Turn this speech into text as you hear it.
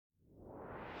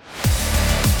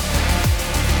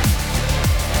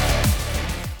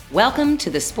Welcome to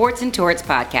the Sports and Torts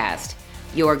Podcast,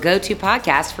 your go-to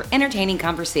podcast for entertaining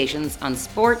conversations on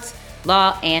sports,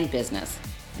 law, and business.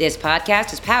 This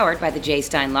podcast is powered by the J.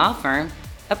 Stein Law Firm,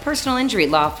 a personal injury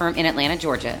law firm in Atlanta,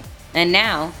 Georgia. And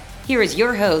now, here is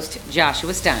your host,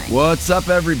 Joshua Stein. What's up,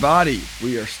 everybody?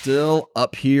 We are still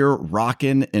up here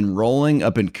rocking and rolling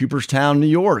up in Cooperstown, New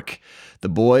York. The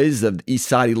boys of the East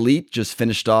Side Elite just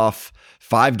finished off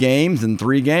 5 games in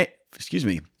 3 days.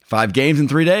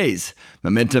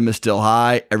 Momentum is still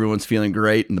high. Everyone's feeling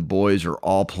great, and the boys are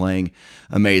all playing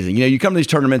amazing. You know, you come to these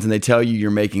tournaments and they tell you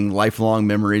you're making lifelong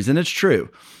memories, and it's true.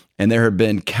 And there have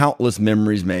been countless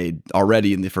memories made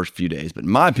already in the first few days. But in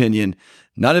my opinion,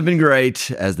 none have been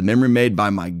great as the memory made by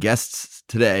my guests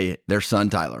today, their son,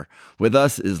 Tyler. With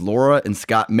us is Laura and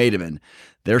Scott Mademann.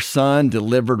 Their son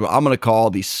delivered what I'm going to call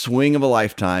the swing of a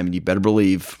lifetime, and you better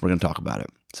believe we're going to talk about it.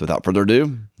 So without further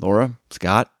ado, Laura,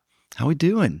 Scott, how we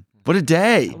doing? What a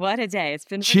day. What a day. It's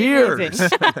been Cheers. amazing.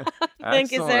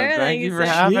 Thank you, sir. Thank you for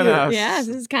having us. Yes,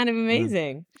 this is kind of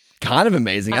amazing. Kind of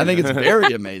amazing. I think it's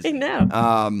very amazing.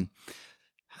 I know.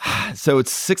 So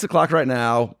it's 6 o'clock right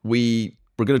now. We're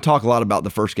going to talk a lot about the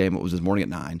first game. It was this morning at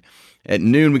 9. At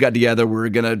noon, we got together. We were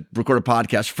going to record a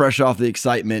podcast fresh off the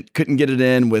excitement. Couldn't get it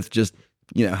in with just,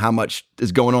 you know, how much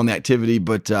is going on in the activity.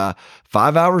 But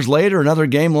 5 hours later, another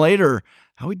game later,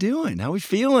 how we doing? How we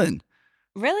feeling?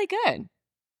 Really good.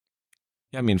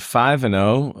 Yeah, I mean,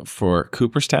 5-0 for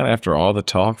Cooperstown after all the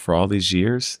talk for all these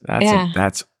years.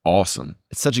 That's awesome.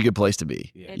 It's such a good place to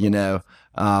be. Yeah. You know,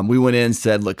 we went in and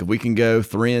said, look, if we can go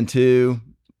 3-2,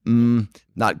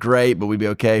 not great, but we'd be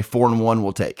okay. 4-1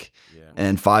 we'll take. Yeah.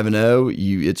 And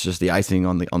 5-0, it's just the icing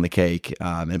on the cake.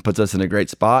 And it puts us in a great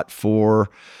spot for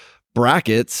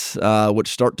brackets, which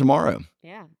start tomorrow.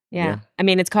 Yeah. I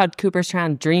mean, it's called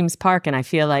Cooperstown Dreams Park, and I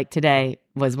feel like today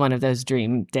was one of those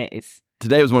dream days.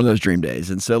 Today was one of those dream days.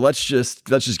 And so let's just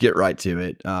get right to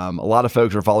it. A lot of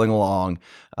folks are following along.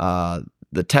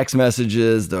 The text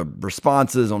messages, the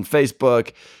responses on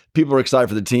Facebook, people are excited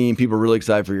for the team. People are really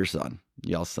excited for your son,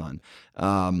 y'all's son.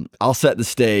 I'll set the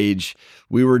stage.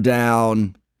 We were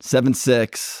down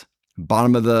 7-6,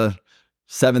 bottom of the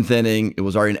 7th inning. It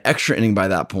was already an extra inning by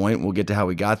that point. We'll get to how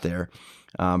we got there.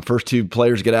 First 2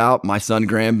 players get out, my son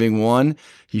Graham being one.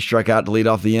 He struck out to lead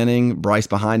off the inning. Bryce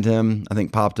behind him, I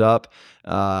think, popped up.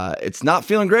 It's not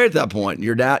feeling great at that point.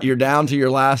 You're down to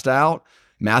your last out.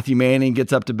 Matthew Manning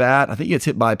gets up to bat. I think he gets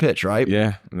hit by a pitch, right?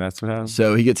 Yeah, and that's what happened.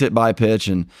 So he gets hit by a pitch,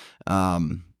 and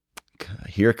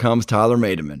here comes Tyler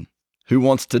Mademann, who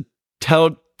wants to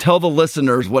tell the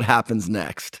listeners what happens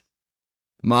next.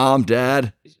 Mom,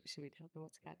 Dad. Should we tell them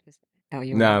what Scott was? Oh,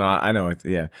 No, I know it.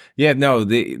 Yeah. No,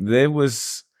 there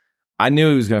was. I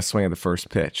knew he was going to swing at the first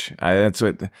pitch. That's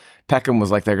what Peckham was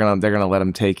like. They're gonna let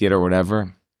him take it or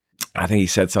whatever. I think he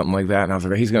said something like that, and I was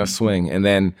like, he's going to swing. And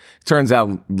then it turns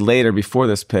out later, before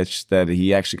this pitch, that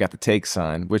he actually got the take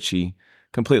sign, which he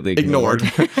completely ignored.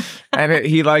 And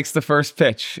he likes the first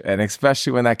pitch, and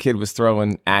especially when that kid was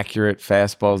throwing accurate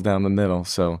fastballs down the middle.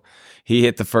 So he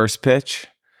hit the first pitch.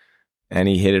 And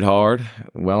he hit it hard,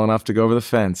 well enough to go over the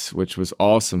fence, which was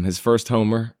awesome. His first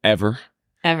homer ever.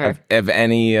 Of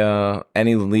any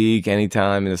league, any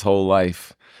time in his whole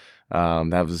life.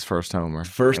 That was his first homer.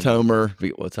 First homer.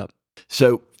 What's up?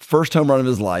 So first home run of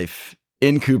his life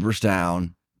in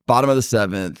Cooperstown, bottom of the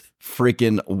 7th,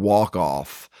 freaking walk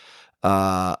off.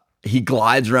 He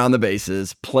glides around the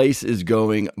bases. Place is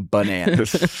going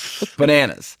bananas.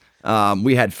 Bananas.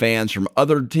 We had fans from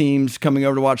other teams coming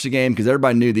over to watch the game because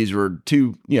everybody knew these were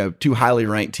two highly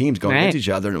ranked teams going against each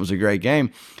other, and it was a great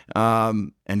game.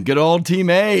 And good old Team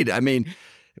Aid. I mean,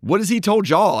 what has he told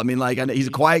y'all? I mean, like, I know he's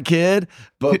a quiet kid,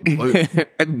 but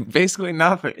basically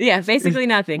nothing. Yeah, basically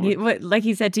nothing. Like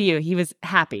he said to you, he was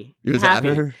happy. He was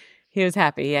happy. He was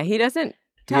happy. Yeah, he doesn't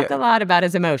talk a lot about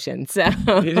his emotions. So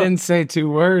he didn't say 2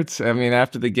 words. I mean,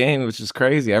 after the game, which is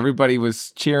crazy. Everybody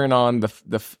was cheering on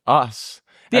the us.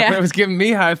 Yeah. Everyone was giving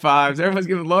me high fives. Everyone's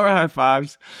giving Laura high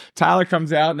fives. Tyler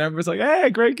comes out and everyone's like, hey,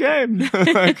 great game.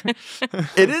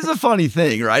 It is a funny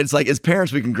thing, right? It's like as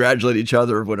parents, we congratulate each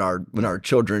other when our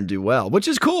children do well, which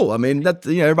is cool. I mean, that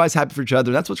everybody's happy for each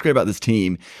other. And that's what's great about this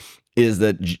team is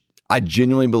that I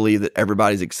genuinely believe that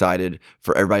everybody's excited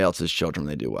for everybody else's children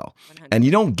when they do well. 100%. And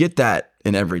you don't get that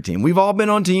in every team. We've all been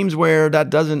on teams where that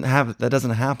doesn't happen.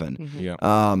 Mm-hmm.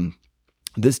 Yeah.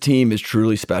 This team is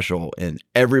truly special, and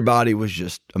everybody was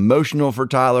just emotional for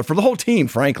Tyler, for the whole team,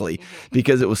 frankly,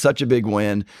 because it was such a big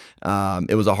win.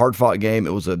 It was a hard-fought game.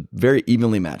 It was a very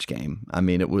evenly matched game. I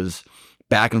mean, it was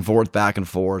back and forth, back and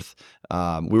forth.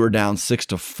 We were down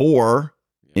 6-4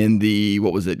 in the,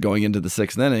 going into the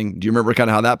 6th inning. Do you remember kind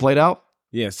of how that played out?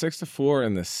 Yeah, 6-4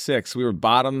 in the sixth. We were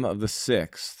bottom of the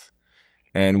sixth.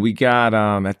 And we got,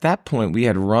 at that point, we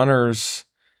had runners.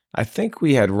 I think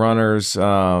we had runners.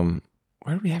 Where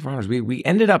did we have runners? We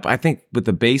ended up, I think, with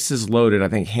the bases loaded. I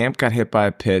think Hamp got hit by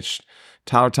a pitch.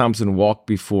 Tyler Thompson walked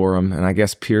before him, and I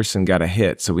guess Pearson got a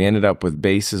hit. So we ended up with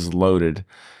bases loaded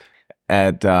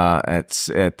at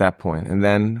that point. And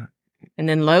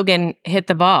then Logan hit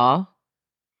the ball.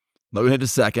 Logan hit to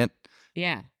second.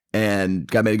 Yeah. And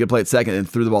made a good play at second and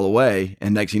threw the ball away.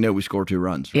 And next thing you know, we scored 2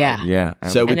 runs. Right? Yeah. Yeah.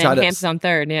 So we tied up. Hamp's on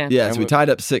third. Yeah. Yeah. So we tied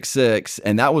up 6-6.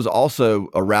 And that was also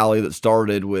a rally that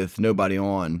started with nobody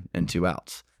on and 2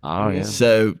 outs. Oh, yeah.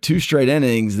 So 2 straight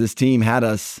innings, this team had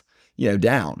us,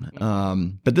 down.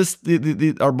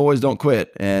 But our boys don't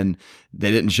quit, and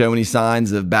they didn't show any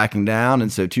signs of backing down.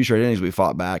 And so 2 straight innings, we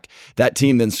fought back. That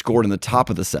team then scored in the top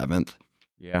of the 7th.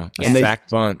 Yeah. And Sack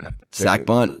bunt. Sack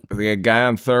bunt. We had a guy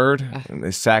on third, and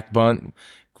they sack bunt.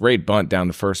 Great bunt down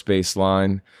the first base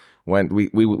line.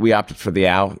 We opted for the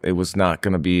out. It was not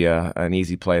going to be an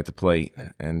easy play at the plate,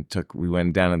 and we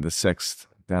went down in the sixth.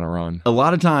 Down a run. A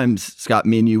lot of times, Scott,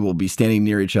 me and you will be standing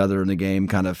near each other in the game,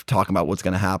 kind of talking about what's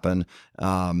going to happen.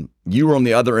 You were on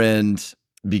the other end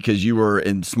because you were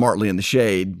smartly in the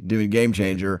shade doing Game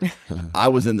Changer. I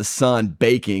was in the sun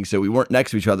baking, so we weren't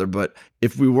next to each other. But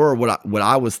if we were, what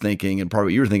I was thinking, and part of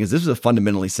what you were thinking, is this was a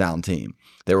fundamentally sound team.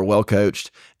 They were well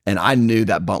coached, and I knew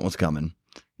that bunt was coming.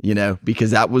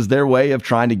 Because that was their way of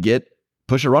trying to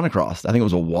push a run across. I think it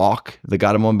was a walk that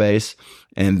got him on base,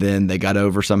 and then they got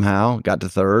over somehow, got to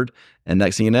third, and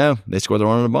next thing you know, they scored the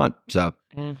run on a bunt. So,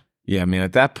 yeah, I mean,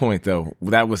 at that point though,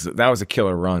 that was a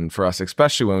killer run for us,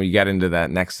 especially when we got into that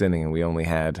next inning and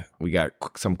we got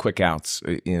some quick outs,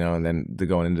 and then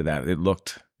going into that, it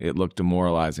looked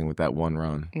demoralizing with that 1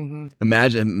 run. Mm-hmm.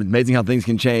 Imagine, amazing how things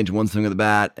can change one swing of the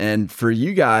bat, and for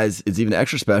you guys, it's even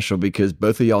extra special because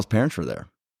both of y'all's parents were there.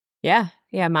 Yeah.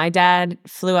 Yeah, my dad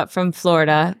flew up from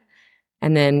Florida,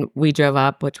 and then we drove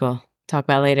up, which we'll talk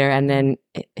about later. And then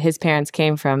his parents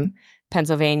came from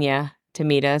Pennsylvania to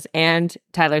meet us, and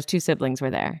Tyler's 2 siblings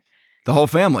were there. The whole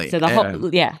family. So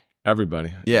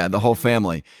everybody. Yeah, the whole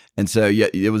family. And so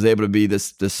it was able to be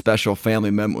this special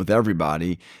family moment with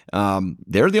everybody.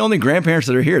 They're the only grandparents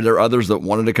that are here. There are others that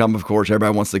wanted to come, of course.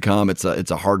 Everybody wants to come. It's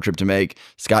a hard trip to make.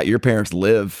 Scott, your parents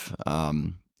live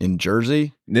in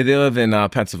Jersey? They live in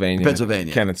Pennsylvania.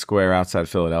 Pennsylvania. Kennett Square outside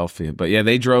Philadelphia. But yeah,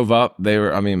 they drove up.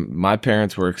 My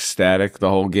parents were ecstatic the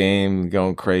whole game,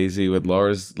 going crazy with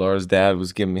Laura's dad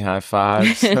was giving me high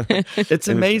fives. It's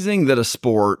amazing that a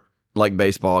sport like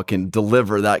baseball can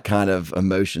deliver that kind of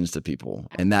emotions to people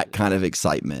and that kind of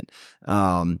excitement.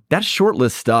 That's short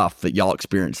list stuff that y'all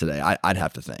experienced today, I'd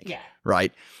have to think. Yeah.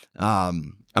 Right?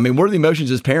 What are the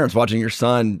emotions as parents watching your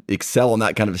son excel on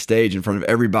that kind of a stage in front of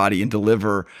everybody and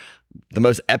deliver the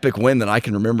most epic win that I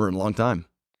can remember in a long time?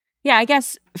 Yeah, I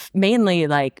guess mainly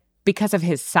because of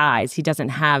his size, he doesn't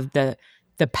have the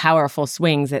powerful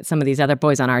swings that some of these other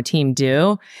boys on our team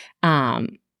do.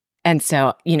 And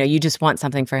so, you just want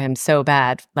something for him so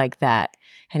bad like that.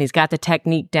 And he's got the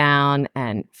technique down,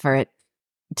 and for it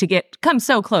to come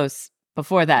so close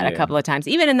before that a couple of times,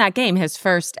 even in that game, his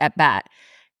first at bat,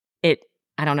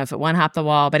 I don't know if it one-hopped the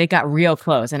wall, but it got real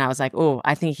close. And I was like, oh,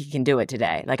 I think he can do it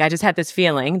today. I just had this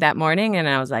feeling that morning, and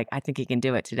I was like, I think he can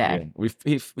do it today.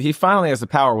 Yeah. He finally has the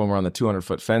power when we're on the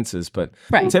 200-foot fences. But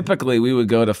typically we would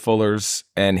go to Fuller's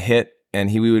and hit,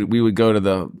 and we would go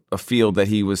to a field that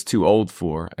he was too old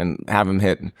for and have him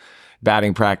hit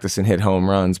batting practice and hit home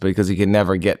runs because he could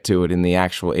never get to it in the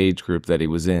actual age group that he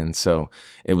was in. So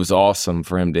it was awesome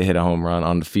for him to hit a home run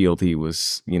on the field he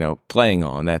was, playing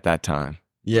on at that time.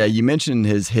 Yeah, you mentioned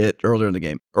his hit earlier in the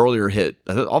game. Earlier hit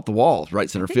off the wall, right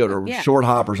center field, or short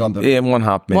hop or something. Yeah, one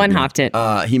hop. Maybe. One hopped it.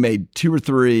 He made 2 or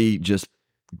 3 just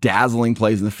dazzling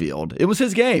plays in the field. It was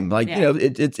his game.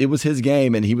 It was his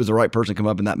game, and he was the right person to come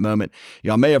up in that moment.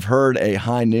 I may have heard a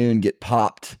high noon get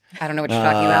popped. I don't know what you're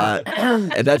talking about.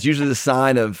 And that's usually the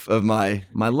sign of my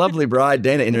lovely bride,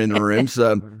 Dana, entering the room.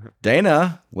 So,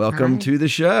 Dana, welcome to the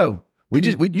show. You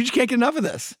just can't get enough of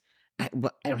this. I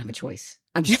don't have a choice.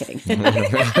 I'm just kidding.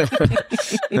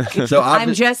 So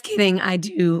I'm just kidding. I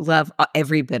do love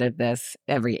every bit of this,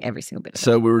 every single bit of it.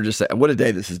 So we were just saying, what a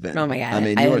day this has been. Oh my God.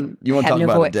 You want to talk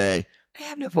about a day? I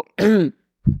have no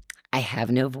I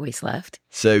have no voice left.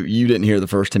 So you didn't hear the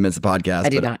first 10 minutes of the podcast. I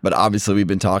did not. But obviously we've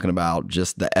been talking about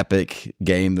just the epic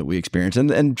game that we experienced,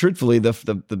 and truthfully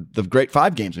the great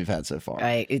 5 games we've had so far.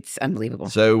 It's unbelievable.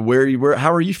 So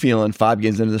how are you feeling 5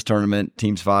 games into this tournament?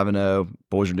 Team's 5-0.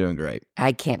 Boys are doing great.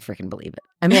 I can't freaking believe it.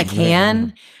 I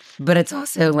can, but it's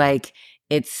also as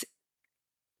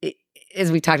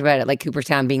we talked about it,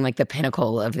 Cooperstown being the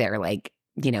pinnacle of their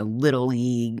little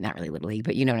league, not really little league,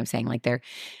 but you know what I'm saying? Like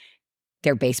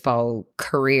their baseball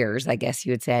careers, I guess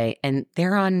you would say. And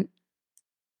they're on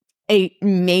a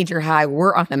major high.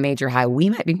 We're on a major high. We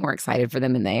might be more excited for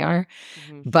them than they are.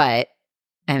 Mm-hmm. But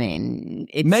I mean,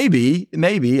 it's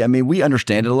maybe. I mean, we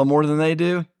understand it a little more than they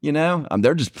do,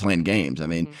 they're just playing games. I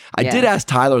mean, I did ask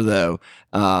Tyler though,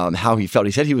 how he felt.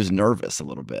 He said he was nervous a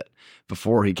little bit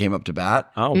before he came up to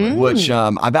bat, which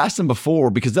I've asked him before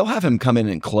because they'll have him come in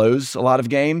and close a lot of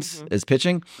games as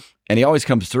pitching. And he always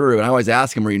comes through. And I always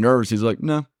ask him, are you nervous? He's like,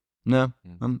 no.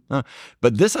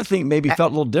 But this, I think, maybe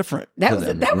felt a little different. That was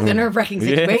a nerve-wracking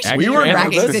situation. We were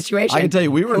nervous. I can tell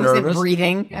you, we were nervous.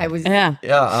 Breathing. I was.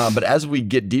 But as we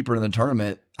get deeper in the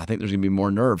tournament, I think there's going to be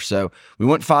more nerves. So we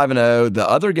went 5-0. The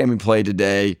other game we played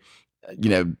today,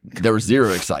 there was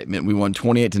zero excitement. We won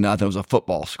 28-0. It was a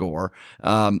football score.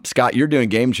 Scott, you're doing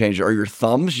Game Changer. Are your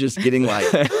thumbs just getting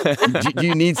do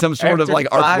you need some sort of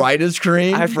arthritis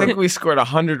cream? I think we scored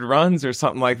 100 runs or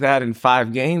something like that in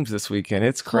 5 games this weekend.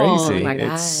 It's crazy. Oh my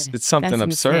God. It's something That's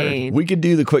absurd. insane. We could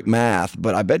do the quick math,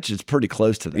 but I bet you it's pretty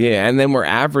close to that. Yeah, and then we're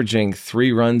averaging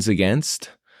 3 runs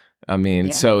against. I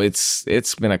mean, so it's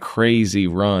been a crazy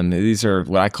run. These are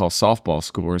what I call softball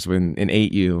scores in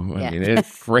 8U. I mean,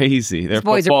 it's crazy. They're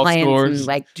boys football are playing scores.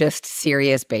 some, just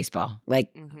serious baseball.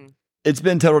 It's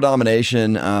been total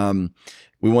domination.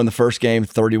 We won the first game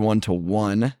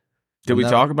 31-1. Did we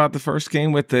talk about the first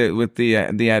game with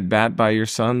the at bat by your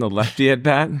son, the lefty at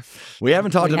bat? We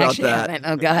haven't talked about that. Haven't.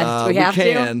 Oh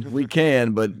God, we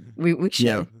can, but we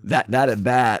should. That at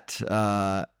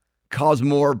bat caused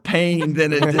more pain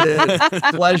than it did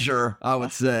pleasure, I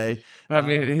would say. I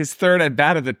mean, his third at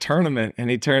bat of the tournament, and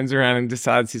he turns around and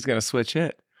decides he's going to switch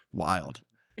hit. Wild.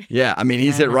 Yeah, I mean,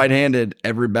 he's hit right-handed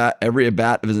every at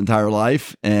bat of his entire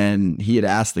life, and he had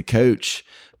asked the coach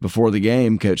before the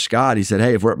game, Coach Scott, he said,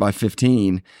 hey, if we're up by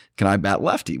 15, can I bat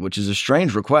lefty? Which is a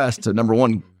strange request to, number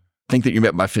one, think that you're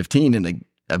up by 15 in an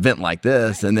event like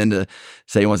this, and then to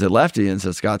say he wants a lefty. And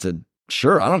so Scott said,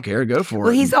 sure, I don't care. Go for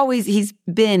it. Well, he's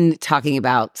been talking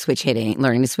about switch hitting,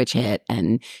 learning to switch hit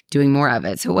and doing more of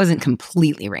it. So it wasn't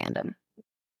completely random.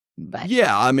 But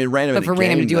yeah, I mean, random. But for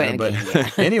random to do it.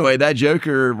 But anyway, that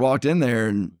joker walked in there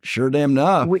and sure damn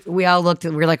enough. We all looked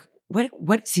and we were like,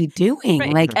 what is he doing?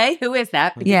 Right. Like, hey, who is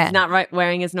that? Because he's not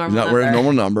wearing his normal number. Not wearing a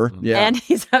normal number. Yeah. And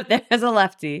he's up there as a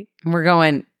lefty. And we're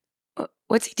going,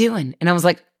 what's he doing? And I was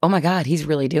like, oh my God, he's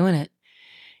really doing it.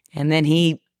 And then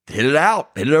he hit it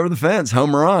over the fence,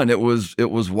 home run. It was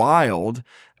wild.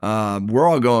 We're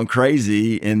all going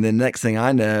crazy. And then next thing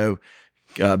I know,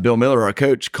 Bill Miller, our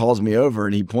coach, calls me over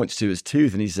and he points to his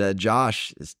tooth and he said,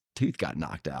 Josh, his tooth got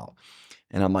knocked out.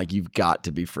 And I'm like, you've got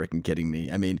to be freaking kidding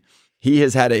me. I mean, he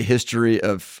has had a history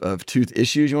of tooth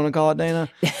issues, you want to call it, Dana?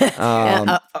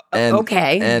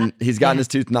 Okay. And he's gotten his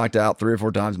tooth knocked out 3 or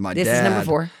 4 times. This is number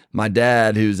 4. My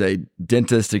dad, who's a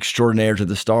dentist extraordinaire to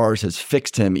the stars, has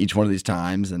fixed him each one of these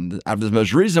times. And after this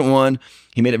most recent one,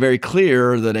 he made it very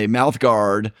clear that a mouth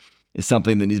guard is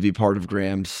something that needs to be part of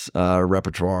Graham's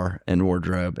repertoire and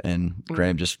wardrobe. And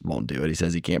Graham just won't do it. He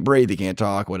says he can't breathe, he can't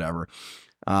talk, whatever.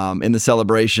 In the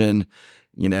celebration,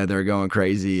 they're going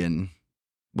crazy, and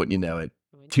wouldn't you know it,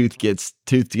 tooth gets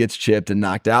chipped and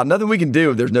knocked out. Nothing we can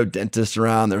do. There's no dentist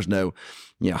around. There's no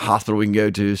hospital we can go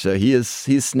to. So he's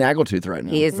snaggletooth right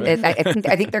now. He is. I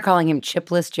think they're calling him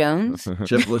Chipless Jones.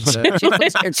 Chipless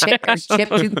Jones. Chip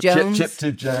Tooth Jones. Chip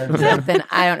Tooth Jones. Something,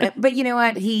 I don't know. But you know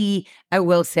what? I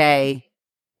will say,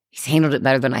 he's handled it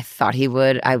better than I thought he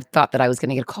would. I thought that I was going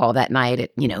to get a call that night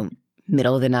at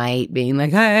middle of the night, being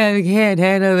like, I can't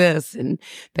handle this.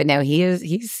 But now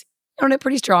he's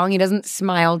pretty strong. He doesn't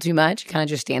smile too much. He kind of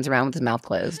just stands around with his mouth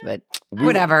closed, but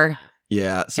whatever.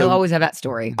 Yeah. So he'll always have that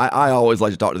story. I always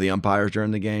like to talk to the umpires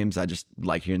during the games. I just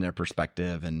like hearing their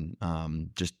perspective and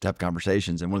just have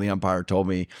conversations. And one of the umpires told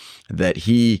me that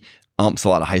he umps a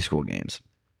lot of high school games.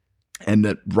 And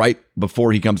that right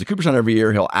before he comes to Cooperstown every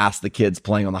year, he'll ask the kids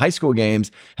playing on the high school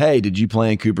games, hey, did you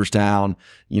play in Cooperstown?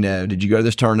 Did you go to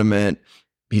this tournament?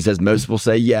 He says most will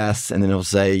say yes. And then he'll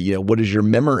say, what is your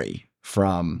memory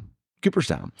from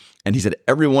Cooperstown? And he said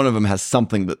every one of them has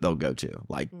something that they'll go to,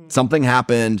 like something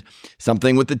happened,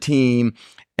 something with the team.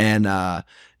 And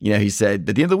he said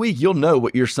at the end of the week, you'll know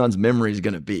what your son's memory is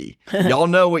going to be. Y'all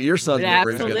know what your son's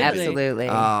memory is going to be. Absolutely.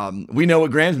 We know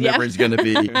what Graham's memory is going to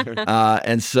be.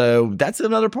 And so that's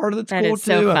another part of that's cool is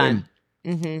too. So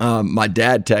fun. My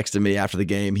dad texted me after the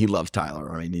game. He loves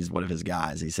Tyler. I mean, he's one of his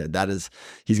guys. He said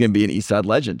he's going to be an Eastside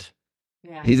legend.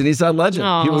 Yeah. He's an Eastside legend.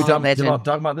 Aww, People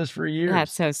talking about this for a year.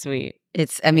 That's so sweet.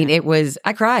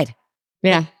 I cried.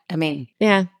 Yeah. I mean,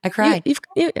 Yeah. I cried.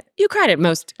 You cried at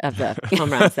most of the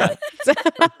home runs, though.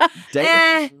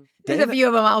 There's a few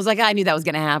of them. I was like, I knew that was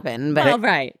going to happen. But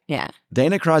right. Yeah.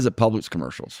 Dana cries at Publix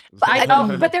commercials.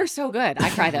 But they're so good. I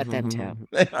cried at them too.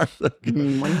 They are so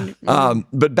good.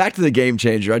 But back to the Game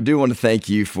Changer. I do want to thank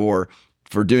you for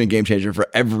doing Game Changer for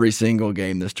every single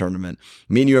game this tournament.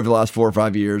 Me and you over the last 4 or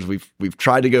 5 years, we've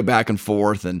tried to go back and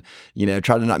forth and,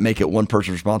 try to not make it one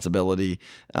person's responsibility.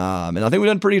 And I think we've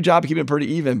done a pretty good job of keeping it pretty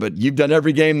even, but you've done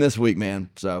every game this week, man.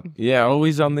 So yeah,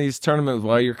 always on these tournaments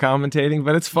while you're commentating,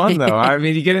 but it's fun though. I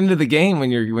mean, you get into the game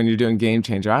when you're doing Game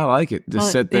Changer. I like it.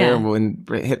 Just sit there and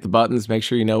hit the buttons, make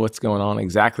sure you know what's going on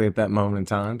exactly at that moment in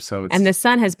time. So and the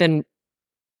sun has been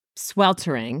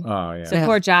sweltering. Oh yeah. So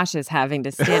poor Josh is having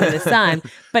to stand in the sun.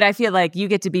 But I feel like you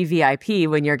get to be VIP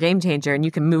when you're Game Changer, and you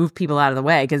can move people out of the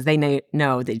way because they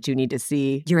know that you need to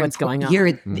see what's going on.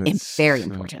 You're very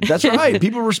important. That's right.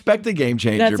 People respect the Game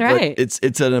Changer. That's right. But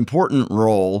it's an important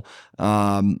role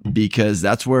because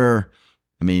that's where,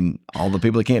 all the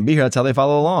people that can't be here, that's how they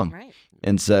follow along. Right.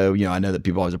 And so, I know that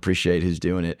people always appreciate who's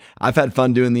doing it. I've had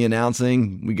fun doing the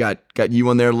announcing. We got you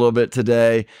on there a little bit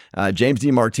today. James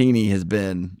DiMartini has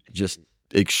been just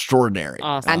extraordinary.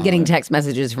 Awesome. I'm getting text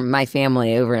messages from my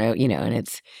family over, and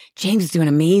it's James is doing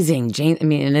amazing. James,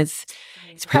 and it's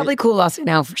probably cool also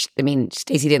now.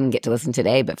 Stacey didn't get to listen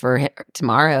today, but for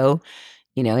tomorrow,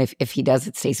 if he does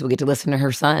it, Stacey will get to listen to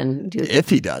her son do it. If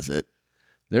he does it.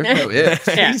 There's no if.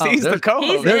 He's the color.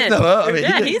 He's There's in. no,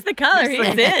 He's the color. He's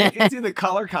in. Is he the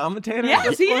color commentator?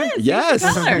 Yes, he is. Yes,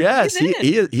 He's the color. yes,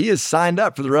 He's he is signed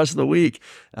up for the rest of the week,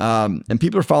 and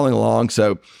people are following along.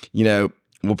 So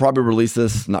we'll probably release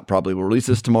this. Not probably. We'll release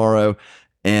this tomorrow,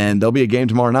 and there'll be a game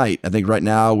tomorrow night. I think right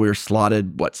now we're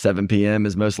slotted. 7 p.m.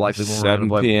 is most likely 7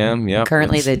 p.m. Yeah.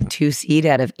 Currently the 2 seed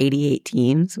out of 88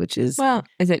 teams, which is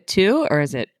is it 2 or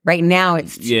is it? Right now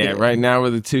it's 2. Yeah, right now we're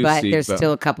the 2 but seed. There's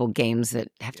still a couple games that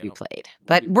have to be played.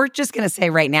 But we're just going to say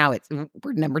right now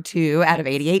we're number 2 out of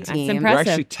 88 That's teams. impressive.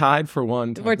 We're actually tied for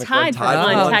one. We're tied for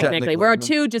one technically. We're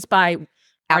 2 just by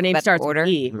our name starts order. with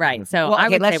E, right? So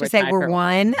let's just say we're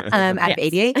 1 out of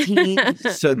 88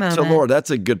 teams. So Laura,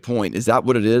 that's a good point. Is that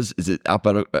what it is? Is it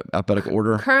alphabetical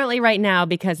order? Currently, right now,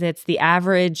 because it's the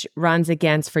average runs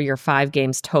against for your 5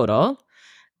 games total,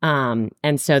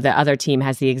 and so the other team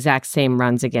has the exact same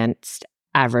runs against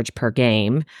average per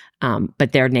game,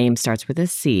 but their name starts with a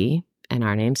C and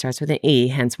our name starts with an E.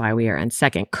 Hence, why we are in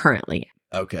second currently.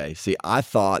 Okay. See, I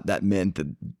thought that meant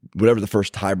that whatever the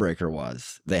first tiebreaker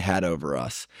was, they had over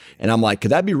us. And I'm like,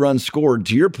 could that be runs scored?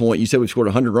 To your point, you said we scored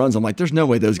 100 runs. I'm like, there's no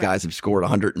way those guys have scored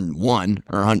 101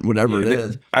 or 100, whatever it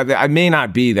is. I may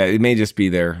not be that. It may just be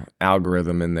their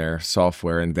algorithm in their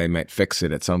software, and they might fix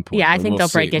it at some point. Yeah, I think they'll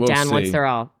break it down see. once they're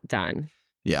all done.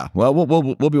 Yeah. Well,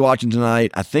 we'll be watching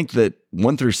tonight. I think that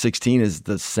 1 through 16 is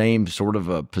the same sort of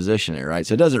a positioning, right?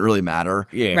 So it doesn't really matter.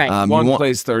 Yeah. Right. One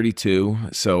plays 32,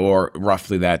 or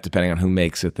roughly that, depending on who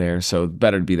makes it there. So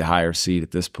better to be the higher seed at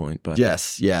this point. But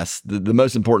yes. The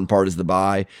most important part is the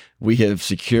bye. We have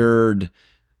secured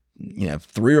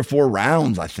 3 or 4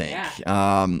 rounds, I think,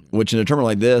 which in a tournament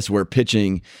like this, where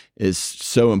pitching is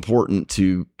so important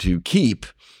to keep,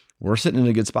 we're sitting in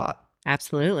a good spot.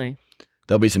 Absolutely.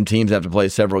 There'll be some teams that have to play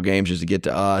several games just to get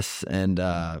to us, and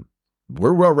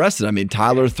we're well rested.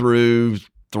 Tyler threw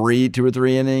 2 or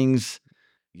 3 innings.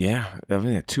 Yeah,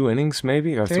 2 innings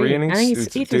maybe, or 3 innings. I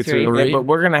think he threw 3. But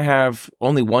we're going to have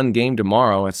only one game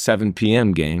tomorrow at 7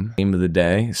 p.m. game of the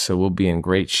day, so we'll be in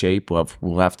great shape.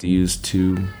 We'll have to use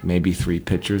 2, maybe 3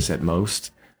 pitchers at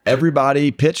most.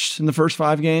 Everybody pitched in the first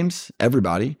 5 games.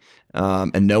 Everybody.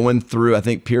 And no one threw, I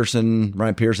think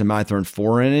Ryan Pearson might have thrown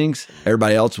 4 innings.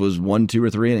 Everybody else was 1, 2, or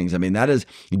 3 innings. That is,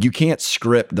 you can't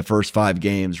script the first 5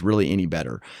 games really any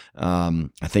better. I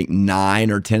think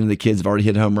 9 or 10 of the kids have already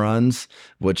hit home runs,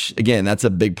 which again, that's a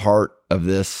big part of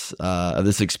this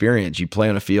experience. You play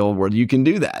on a field where you can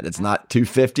do that. It's not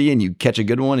 250 and you catch a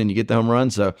good one and you get the home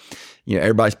run. So,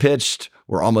 everybody's pitched.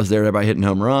 We're almost there. Everybody hitting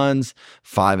home runs,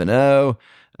 5-0.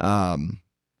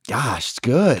 Gosh, it's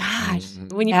good. Gosh,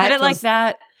 when you put it like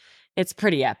that, it's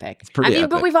pretty epic. It's pretty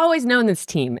epic. But we've always known this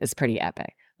team is pretty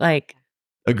epic.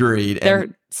 Agreed.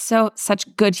 They're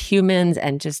such good humans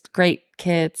and just great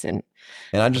kids, and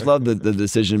I just love the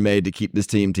decision made to keep this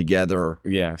team together.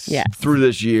 Yes. Through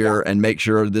this year and make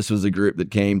sure this was a group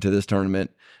that came to this tournament.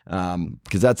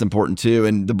 Because that's important too.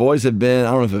 And the boys have been,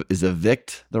 I don't know if is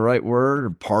evict the right word,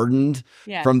 or pardoned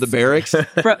from the barracks.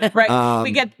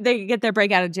 Right. They get their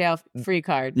break out of jail free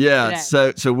card. Yeah.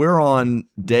 today. So we're on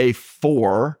day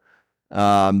 4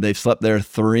 They've slept there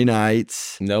 3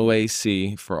 nights. No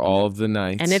AC for all of the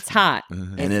nights. And it's hot.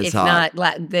 And it's hot.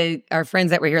 Not our friends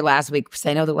that were here last week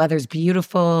say, no, the weather's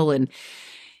beautiful and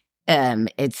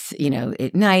it's,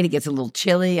 at night it gets a little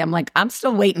chilly. I'm like, I'm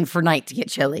still waiting for night to get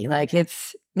chilly. Like I did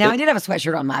have a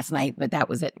sweatshirt on last night, but that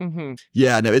was it. Mm-hmm.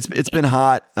 Yeah, no, it's been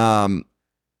hot.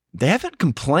 They haven't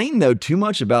complained though too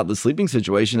much about the sleeping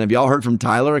situation. Have y'all heard from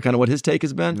Tyler kind of what his take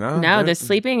has been? No, the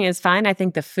sleeping is fine. I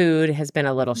think the food has been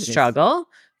a little struggle,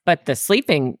 but the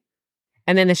sleeping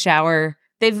and then the shower,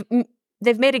 they've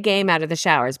made a game out of the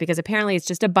showers because apparently it's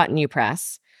just a button you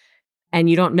press and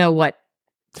you don't know what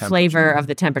flavor of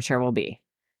the temperature will be.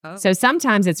 Oh. So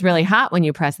sometimes it's really hot when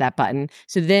you press that button.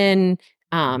 So then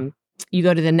you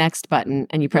go to the next button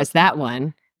and you press that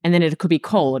one and then it could be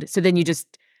cold. So then you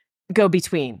just go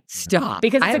between. Stop.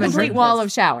 Because it's a complete wall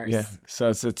of showers. Yeah. So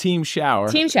it's a team shower.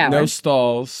 Team shower. No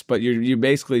stalls, but you're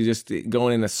basically just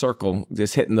going in a circle,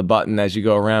 just hitting the button as you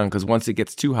go around because once it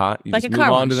gets too hot, you like just move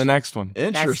on to the next one.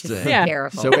 Interesting. Yeah.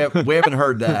 Terrible. So we haven't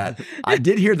heard that. I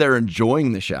did hear they're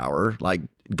enjoying the shower, like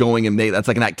going and that's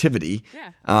like an activity.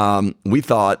 Yeah. We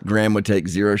thought Graham would take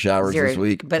 0 showers this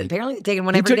week. But apparently they're taking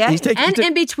one every day.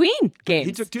 In between games.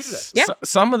 He took 2 today. Yeah.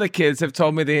 Some of the kids have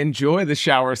told me they enjoy the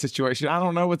shower situation. I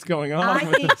don't know what's going on. I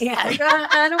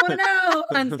don't want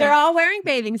to know. They're all wearing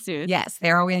bathing suits. Yes,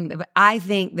 they're all wearing. But I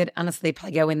think that honestly, they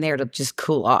probably go in there to just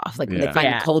cool off. Like when they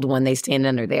find a cold one, they stand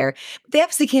under there. But they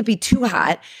obviously can't be too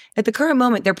hot. At the current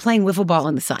moment, they're playing wiffle ball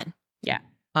in the sun. Yeah.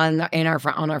 On our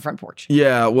front porch.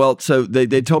 Yeah, well, so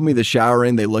they told me the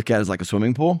showering they look at as like a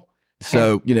swimming pool.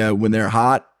 So, when they're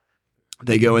hot,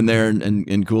 they go in there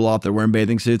and cool off. They're wearing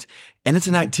bathing suits. And it's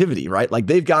an activity, right? Like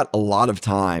they've got a lot of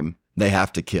time they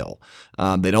have to kill.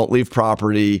 They don't leave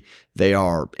property. They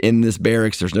are in this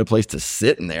barracks. There's no place to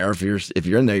sit in there. If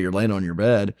you're in there, you're laying on your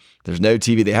bed. There's no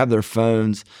TV. They have their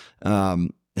phones.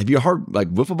 Have you heard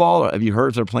like wiffle ball? Or have you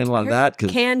heard they're playing a lot of that?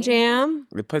 Can Jam.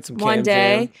 They played some one Can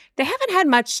day. Jam. They haven't had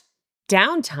much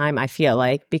downtime, I feel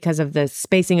like, because of the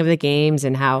spacing of the games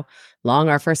and how long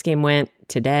our first game went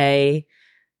today.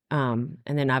 And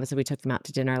then obviously we took them out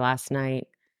to dinner last night.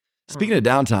 Speaking of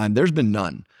downtime, there's been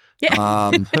none. Yeah.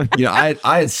 I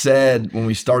had said when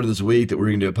we started this week that we were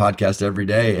going to do a podcast every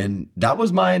day, and that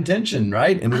was my intention,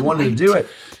 right? And we wanted to do it.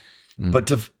 But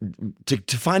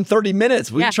to find 30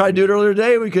 minutes, we tried to do it earlier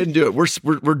today. We couldn't do it.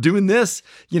 We're doing this,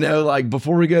 like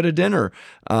before we go to dinner.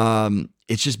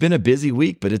 It's just been a busy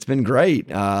week, but it's been great.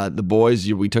 The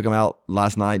boys, we took them out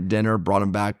last night, dinner, brought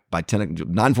them back by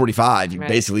 9:45. You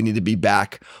basically need to be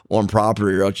back on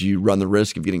property or else you run the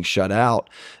risk of getting shut out.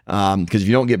 Because if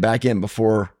you don't get back in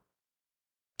before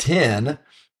 10,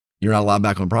 you're not allowed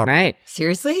back on property. Right.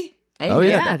 Seriously? Oh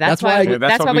yeah, that's why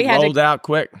we had rolled out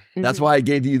quick. That's why I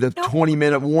gave you the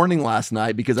 20-minute warning last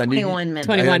night because I knew 21 minutes.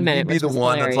 21 minutes. Be the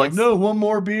one that's like, no, one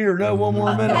more beer, no, one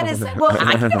more minute.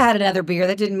 I could have had another beer.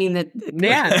 That didn't mean that.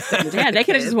 They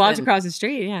could have just walked across the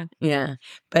street. Yeah.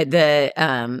 But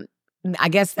I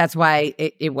guess that's why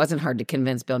it wasn't hard to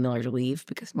convince Bill Miller to leave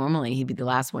because normally he'd be the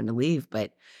last one to leave,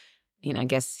 but. I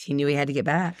guess he knew he had to get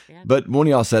back. Yeah. But one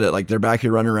of y'all said it, like they're back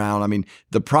here running around. I mean,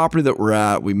 the property that we're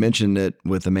at, we mentioned it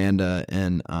with Amanda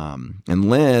and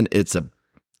Lynn. It's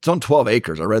on 12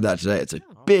 acres. I read that today. It's a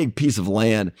big piece of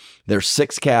land. There's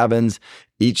 6 cabins,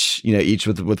 each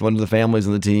with one of the families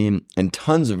on the team, and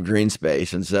tons of green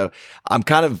space. And so I'm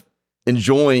kind of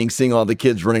enjoying seeing all the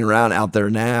kids running around out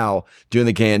there now, doing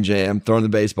the can jam, throwing the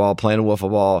baseball, playing a wiffle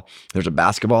ball. There's a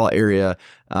basketball area,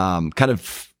 kind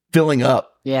of filling up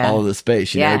all of the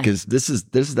space, you know, because this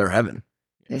is their heaven.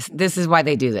 This is why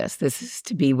they do this. This is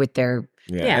to be with their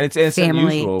And it's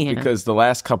family, unusual because the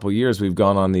last couple of years we've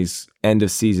gone on these end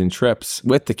of season trips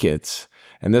with the kids.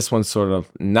 And this one's sort of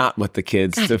not with the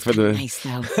kids. God, it's nice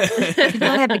though. To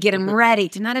not have to get them ready,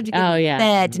 to not have to get them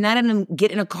fed, to not have them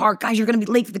get in a car. Guys, you're going to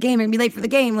be late for the game. You're going to be late for the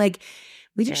game. Like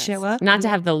we just show up. Not to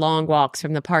have the long walks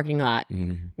from the parking lot.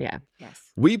 Mm-hmm. Yeah. Yes.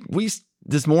 We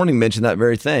this morning mentioned that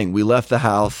very thing. We left the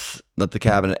house, left the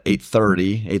cabin at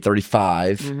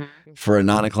 8:35 for a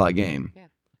 9:00 game. Yeah.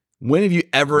 When have you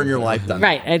ever in your life done that?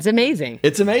 Right. It's amazing.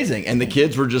 It's amazing. And the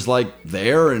kids were just like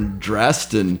there and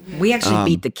dressed. And we actually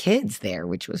beat the kids there,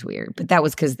 which was weird. But that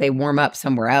was because they warm up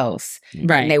somewhere else.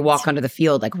 Right. And they walk onto the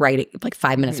field like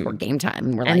 5 minutes before game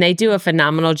time. And they do a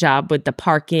phenomenal job with the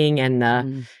parking and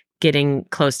the getting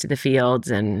close to the fields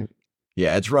and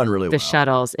yeah, it's run really well. The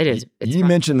shuttles. It is. You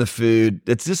mentioned the food.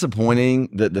 It's disappointing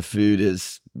that the food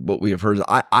is what we have heard.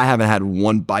 I haven't had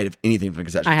one bite of anything from the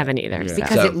concession stand. I haven't either. Yeah.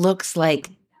 Because it looks like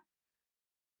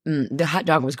the hot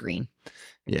dog was green.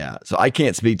 Yeah. So I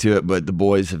can't speak to it, but the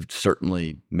boys have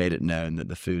certainly made it known that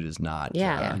the food is not.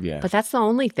 Yeah. But that's the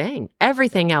only thing.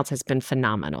 Everything else has been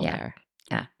phenomenal there.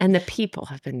 And the people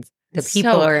have been The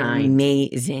people so are kind.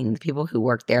 amazing. The people who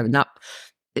work there, not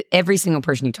every single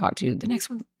person you talk to, the next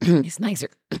one is nicer.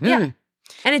 Yeah.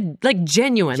 And it like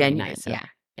genuinely Genuine. nicer.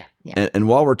 Yeah. And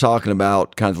while we're talking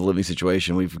about kind of the living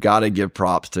situation, we've got to give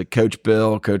props to Coach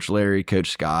Bill, Coach Larry,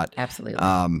 Coach Scott.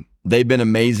 Absolutely. They've been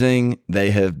amazing.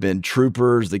 They have been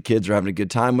troopers. The kids are having a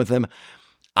good time with them.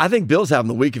 I think Bill's having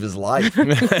the week of his life.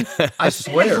 I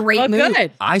swear. Great mood.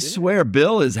 Good. I swear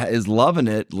Bill is loving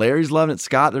it. Larry's loving it.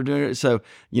 Scott, they're doing it. So,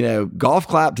 golf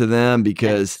clap to them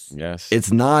because Yes.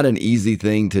 it's not an easy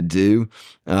thing to do.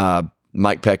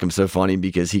 Mike Peckham's so funny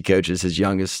because he coaches his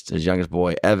youngest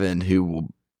boy, Evan, who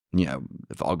will,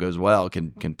 if all goes well,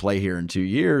 can play here in 2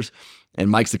 years. And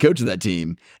Mike's the coach of that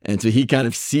team. And so he kind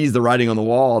of sees the writing on the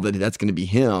wall that that's going to be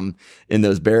him in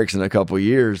those Barracks in a couple of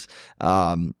years.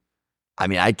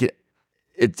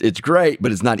 It's great,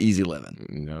 but it's not easy living.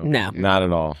 No, No. not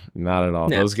at all. No.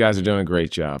 Those guys are doing a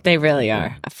great job. They really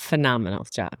are. A phenomenal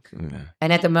job. Yeah.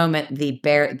 And at the moment,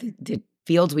 the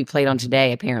fields we played on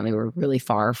today apparently were really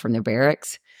far from the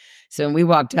Barracks. So when we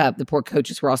walked up, the poor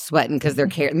coaches were all sweating because they're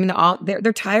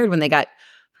tired when they got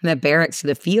from the Barracks to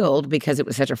the field because it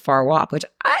was such a far walk. Which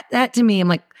that to me, I'm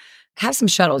like, have some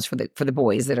shuttles for the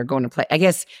boys that are going to play. I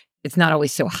guess it's not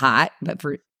always so hot, but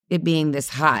for it being this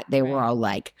hot, they were all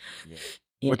like,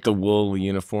 With the wool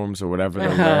uniforms or whatever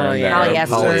they're Oh, wearing. yeah.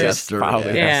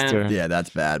 Polyester. Yeah,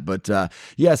 that's bad. But so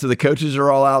the coaches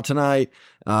are all out tonight.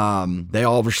 They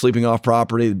all were sleeping off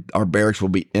property. Our barracks will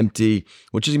be empty,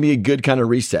 which is going to be a good kind of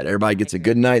reset. Everybody gets a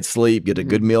good night's sleep, get a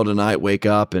good meal tonight, wake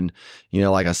up. And,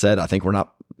 like I said, I think we're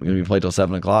not going to be playing till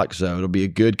 7 o'clock. So it'll be a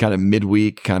good kind of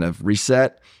midweek kind of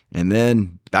reset and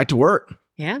then back to work.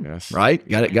 Yeah. Yes. Right?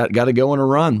 Got to go on a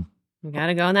run. We got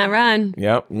to go on that run.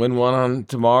 Yep. Win one on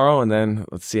tomorrow, and then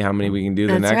let's see how many we can do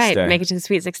the That's next right. day. Make it to the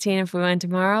Sweet 16 if we win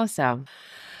tomorrow. So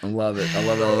I love it. I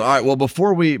love it. All right. Well,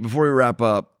 before we wrap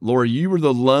up, Laura, you were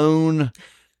the lone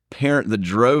parent that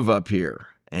drove up here,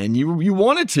 and you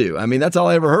wanted to. I mean, that's all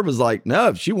I ever heard was like,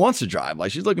 no, she wants to drive.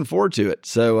 Like she's looking forward to it.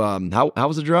 So, how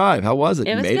was the drive? How was it? it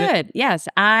You was made good. it? Yes.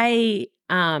 I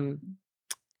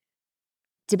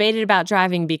debated about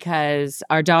driving because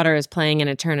our daughter is playing in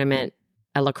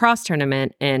a lacrosse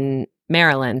tournament in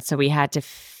Maryland. So we had to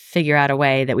figure out a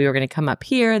way that we were going to come up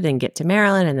here, then get to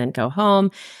Maryland, and then go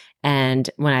home. And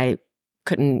when I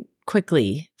couldn't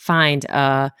quickly find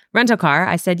a rental car,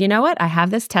 I said, you know what? I have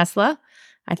this Tesla.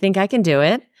 I think I can do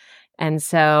it. And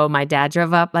so my dad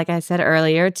drove up, like I said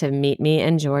earlier, to meet me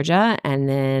in Georgia. And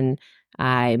then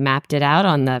I mapped it out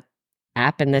on the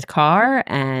app in the car,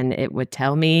 and it would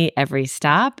tell me every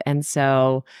stop. And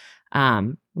so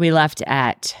we left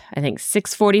at, I think,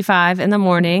 6:45 in the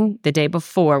morning, the day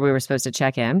before we were supposed to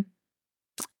check in.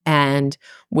 And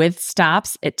with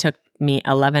stops, it took me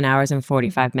 11 hours and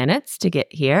 45 minutes to get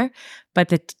here. But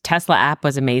the Tesla app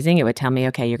was amazing. It would tell me,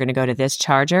 okay, you're going to go to this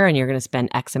charger and you're going to spend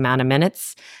X amount of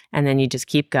minutes. And then you just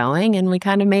keep going. And we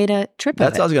kind of made a trip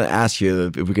That's what I of was going to ask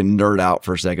you if we can nerd out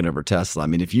for a second over Tesla. I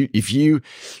mean, if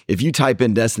you type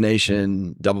in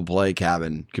destination double play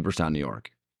cabin, Cooperstown, New York,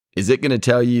 is it going to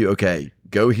tell you, okay,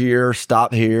 go here,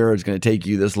 stop here, it's going to take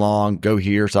you this long, go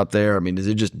here, stop there? I mean, is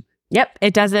it just... Yep,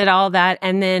 it does it all that.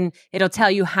 And then it'll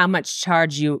tell you how much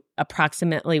charge you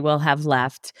approximately will have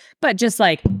left. But just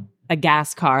like a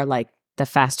gas car, like the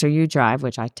faster you drive,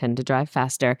 which I tend to drive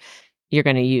faster, you're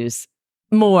going to use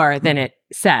more than it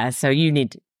says. So you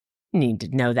need to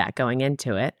know that going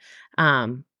into it.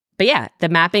 But yeah, the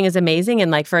mapping is amazing. And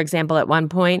like, for example, at one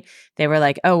point they were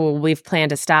like, oh, well, we've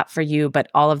planned a stop for you, but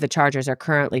all of the chargers are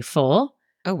currently full.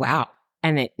 Oh, wow.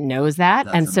 And it knows that.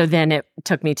 That's and so then it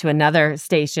took me to another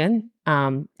station.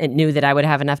 It knew that I would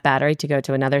have enough battery to go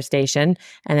to another station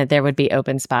and that there would be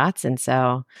open spots. And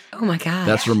so, Oh, my God.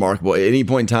 That's remarkable. At any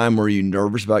point in time, were you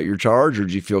nervous about your charge, or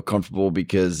did you feel comfortable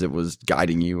because it was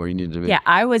guiding you where you needed to be? yeah,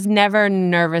 I was never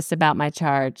nervous about my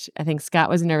charge. I think Scott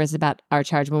was nervous about our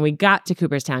charge when we got to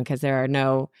Cooperstown because there are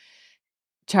no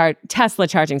Tesla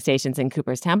charging stations in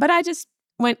Cooperstown. But I just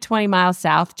went 20 miles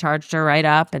south, charged her right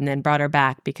up, and then brought her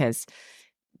back because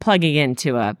plugging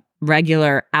into a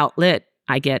regular outlet,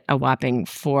 I get a whopping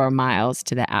 4 miles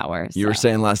to the hour. You were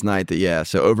saying last night that,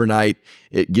 so overnight,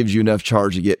 it gives you enough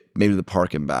charge to get maybe to the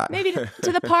park and back. Maybe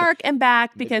to the park and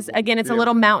back because, again, it's a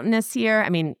little mountainous here. I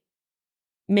mean,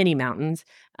 mini mountains.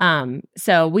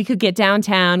 So we could get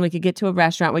downtown, we could get to a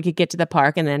restaurant, we could get to the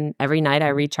park, and then every night I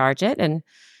recharge it. And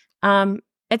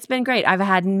it's been great. I've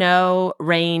had no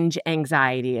range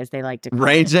anxiety, as they like to call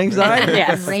Range it. anxiety?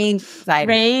 Yes. Range anxiety.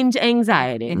 Range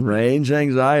anxiety. Range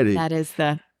anxiety. That is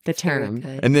the term.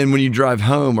 And then when you drive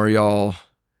home, are y'all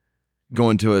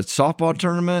going to a softball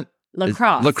tournament?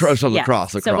 Lacrosse. Lacrosse.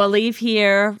 Yeah. So we'll leave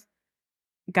here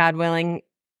God willing,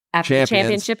 after the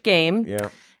Champions. championship game. Yeah.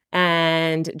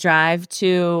 And drive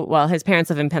to, well, his parents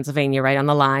live in Pennsylvania, right on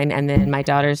the line. And then my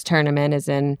daughter's tournament is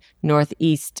in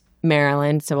Northeast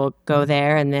Maryland. So we'll go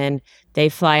there. And then they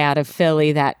fly out of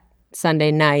Philly that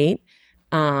Sunday night.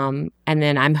 And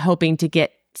then I'm hoping to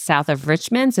get south of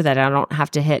Richmond so that I don't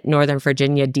have to hit Northern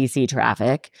Virginia, DC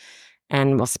traffic.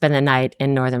 And we'll spend the night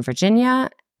in Northern Virginia.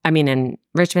 In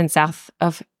Richmond, south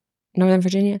of Northern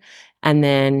Virginia. And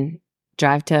then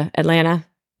drive to Atlanta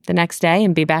the next day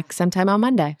and be back sometime on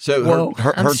Monday. So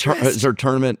is her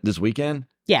tournament this weekend?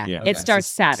 Yeah, it starts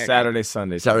Saturday.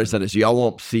 Sunday. Saturday, Sunday. So y'all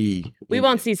won't see. We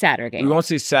won't see Saturday. We won't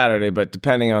see Saturday, but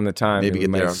depending on the time, Maybe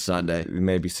get there on Sunday.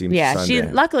 Maybe see Yeah, Sunday. she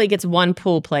luckily gets one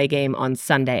pool play game on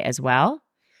Sunday as well.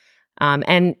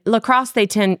 And lacrosse, they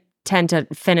tend to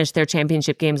finish their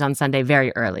championship games on Sunday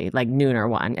very early, like noon or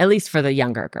 1, at least for the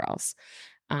younger girls.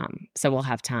 So we'll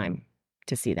have time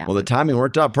to see that. Well, the timing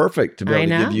worked out perfect to be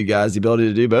able to give you guys the ability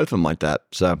to do both of them like that.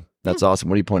 So that's awesome.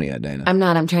 What are you pointing at, Dana? I'm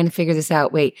not. I'm trying to figure this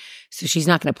out. Wait, so she's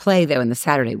not going to play though in the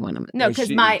Saturday one? No, because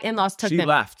my in-laws took them. She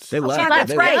left. They left.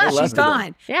 That's right. She's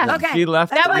gone. Yeah. Okay. She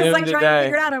left. That was like today. trying to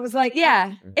figure it out. I was like,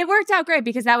 Yeah, it worked out great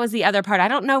because that was the other part. I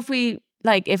don't know if we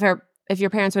if your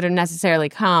parents would have necessarily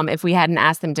come if we hadn't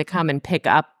asked them to come and pick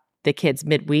up the kids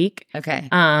midweek. Okay.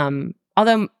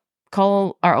 Although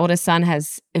Cole, our oldest son,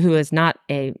 who is not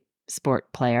a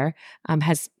sport player,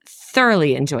 has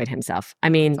thoroughly enjoyed himself.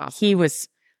 Awesome. He was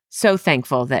so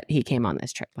thankful that he came on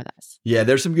this trip with us. Yeah,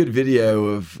 there's some good video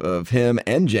of him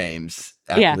and James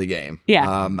after the game. Yeah.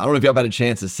 I don't know if y'all had a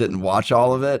chance to sit and watch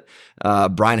all of it.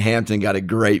 Brian Hampton got a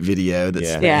great video that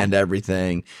spanned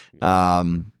everything.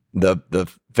 The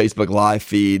Facebook live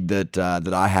feed that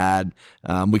I had,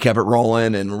 we kept it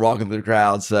rolling and we're walking through the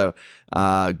crowd. So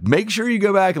make sure you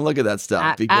go back and look at that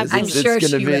stuff because it's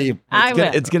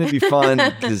going to be fun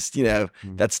because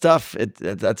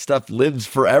that stuff lives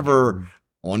forever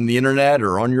on the internet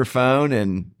or on your phone,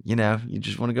 and you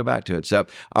just want to go back to it. So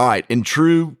all right, in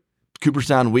true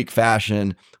Cooperstown week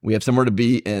fashion, we have somewhere to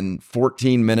be in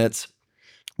 14 minutes.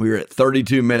 We were at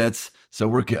 32 minutes. So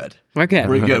we're good. We're good.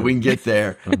 We can get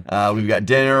there. We've got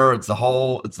dinner. It's the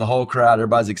whole crowd.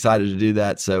 Everybody's excited to do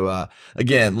that. So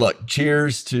again, look,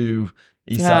 cheers to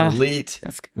Eastside Elite.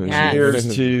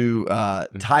 Cheers to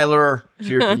Tyler.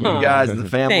 Cheers to you guys and the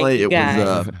family. It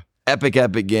was an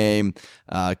epic game.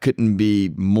 Couldn't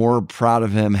be more proud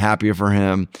of him, happier for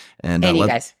him. And you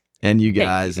guys. And you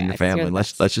guys and your family.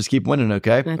 Let's just keep winning,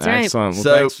 okay? That's right. Excellent.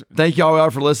 Well, so thank y'all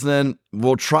for listening.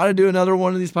 We'll try to do another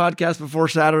one of these podcasts before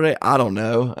Saturday. I don't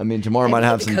know. Tomorrow might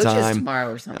have some time.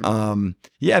 Tomorrow or something.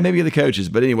 Maybe get the coaches.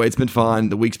 But anyway, it's been fun.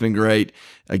 The week's been great.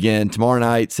 Again, tomorrow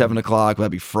night, 7:00. Well, that'll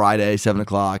be Friday,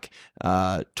 7:00.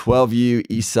 12U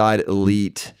Eastside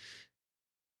Elite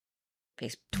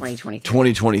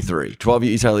 2023.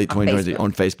 12U Eastside Elite 2023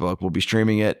 on Facebook. We'll be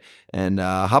streaming it and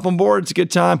hop on board. It's a good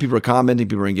time. People are commenting.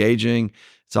 People are engaging.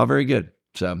 It's all very good.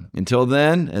 So until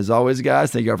then, as always,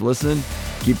 guys, thank you all for listening.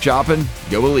 Keep chopping.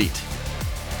 Go Elite.